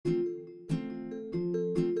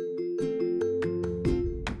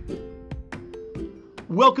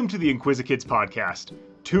Welcome to the Inquisikids podcast.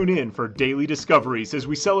 Tune in for daily discoveries as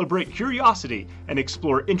we celebrate curiosity and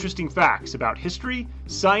explore interesting facts about history,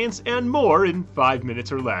 science, and more in 5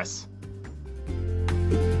 minutes or less.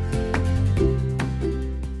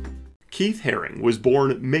 Keith Haring was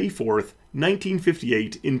born May 4th,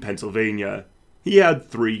 1958 in Pennsylvania. He had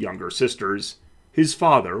 3 younger sisters. His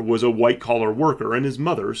father was a white-collar worker and his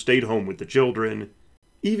mother stayed home with the children.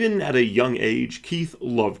 Even at a young age, Keith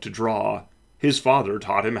loved to draw. His father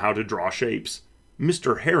taught him how to draw shapes.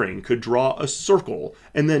 Mr. Haring could draw a circle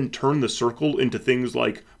and then turn the circle into things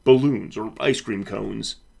like balloons or ice cream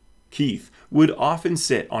cones. Keith would often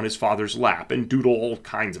sit on his father's lap and doodle all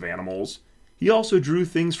kinds of animals. He also drew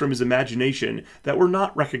things from his imagination that were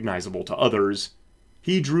not recognizable to others.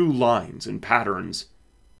 He drew lines and patterns.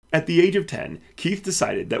 At the age of 10, Keith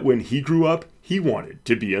decided that when he grew up, he wanted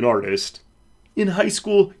to be an artist. In high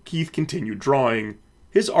school, Keith continued drawing.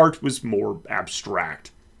 His art was more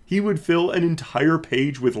abstract. He would fill an entire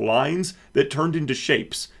page with lines that turned into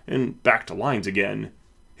shapes, and back to lines again.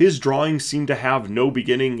 His drawings seemed to have no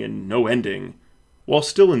beginning and no ending. While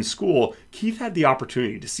still in school, Keith had the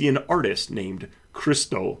opportunity to see an artist named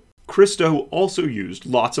Christo. Christo also used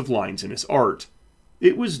lots of lines in his art.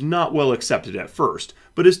 It was not well accepted at first,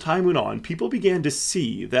 but as time went on, people began to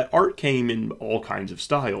see that art came in all kinds of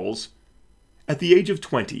styles. At the age of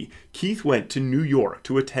 20, Keith went to New York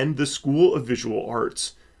to attend the School of Visual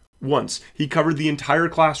Arts. Once, he covered the entire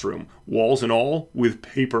classroom, walls and all, with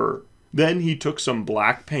paper. Then he took some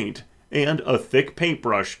black paint and a thick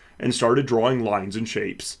paintbrush and started drawing lines and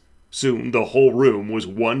shapes. Soon, the whole room was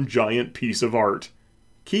one giant piece of art.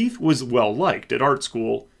 Keith was well liked at art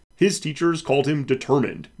school. His teachers called him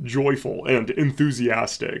determined, joyful, and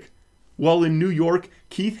enthusiastic. While in New York,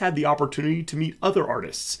 Keith had the opportunity to meet other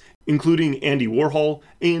artists, including Andy Warhol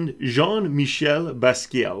and Jean-Michel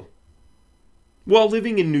Basquiat. While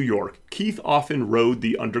living in New York, Keith often rode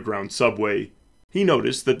the underground subway. He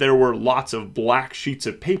noticed that there were lots of black sheets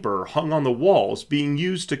of paper hung on the walls being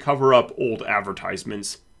used to cover up old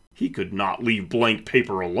advertisements. He could not leave blank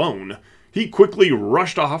paper alone. He quickly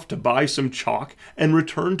rushed off to buy some chalk and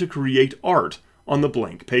returned to create art on the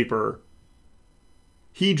blank paper.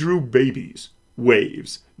 He drew babies,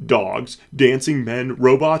 waves, dogs, dancing men,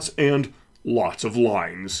 robots, and lots of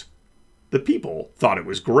lines. The people thought it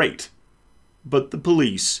was great, but the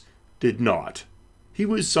police did not. He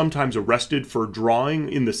was sometimes arrested for drawing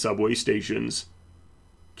in the subway stations.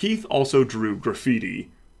 Keith also drew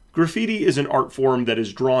graffiti. Graffiti is an art form that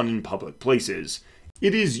is drawn in public places.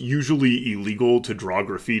 It is usually illegal to draw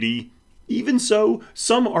graffiti. Even so,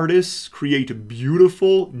 some artists create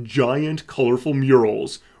beautiful, giant, colorful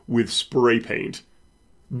murals with spray paint.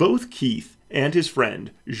 Both Keith and his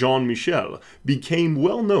friend, Jean-Michel, became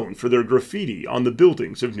well known for their graffiti on the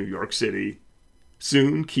buildings of New York City.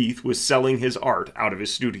 Soon, Keith was selling his art out of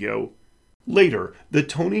his studio. Later, the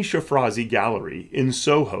Tony Shafrazi Gallery in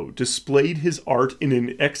Soho displayed his art in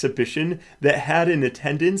an exhibition that had an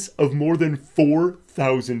attendance of more than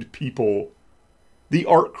 4,000 people. The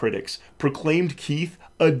art critics proclaimed Keith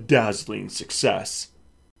a dazzling success.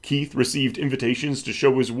 Keith received invitations to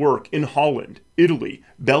show his work in Holland, Italy,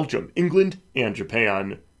 Belgium, England, and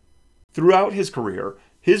Japan. Throughout his career,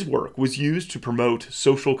 his work was used to promote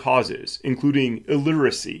social causes, including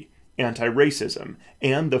illiteracy, anti-racism,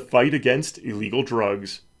 and the fight against illegal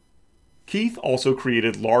drugs. Keith also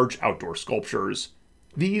created large outdoor sculptures.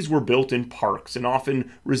 These were built in parks and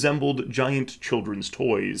often resembled giant children's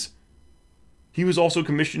toys. He was also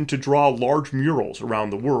commissioned to draw large murals around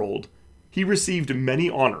the world. He received many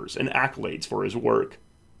honors and accolades for his work.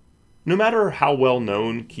 No matter how well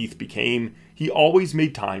known Keith became, he always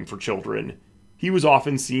made time for children. He was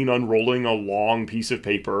often seen unrolling a long piece of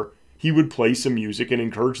paper. He would play some music and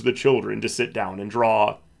encourage the children to sit down and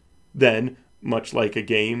draw. Then, much like a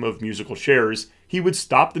game of musical chairs, he would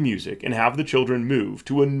stop the music and have the children move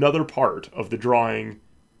to another part of the drawing.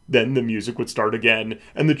 Then the music would start again,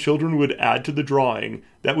 and the children would add to the drawing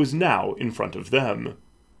that was now in front of them.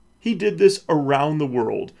 He did this around the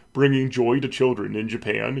world, bringing joy to children in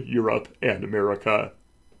Japan, Europe, and America.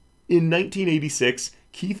 In 1986,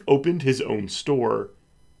 Keith opened his own store.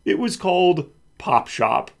 It was called Pop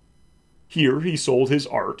Shop. Here he sold his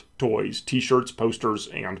art, toys, t-shirts, posters,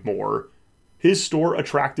 and more. His store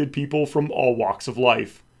attracted people from all walks of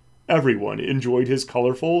life. Everyone enjoyed his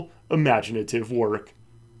colorful, imaginative work.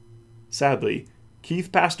 Sadly,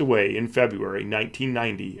 Keith passed away in February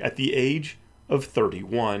 1990 at the age of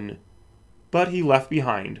 31. But he left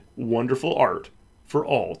behind wonderful art for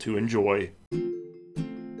all to enjoy.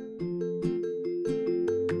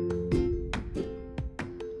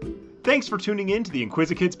 Thanks for tuning in to the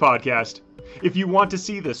Inquisikids podcast. If you want to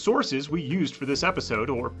see the sources we used for this episode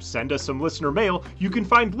or send us some listener mail, you can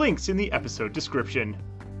find links in the episode description.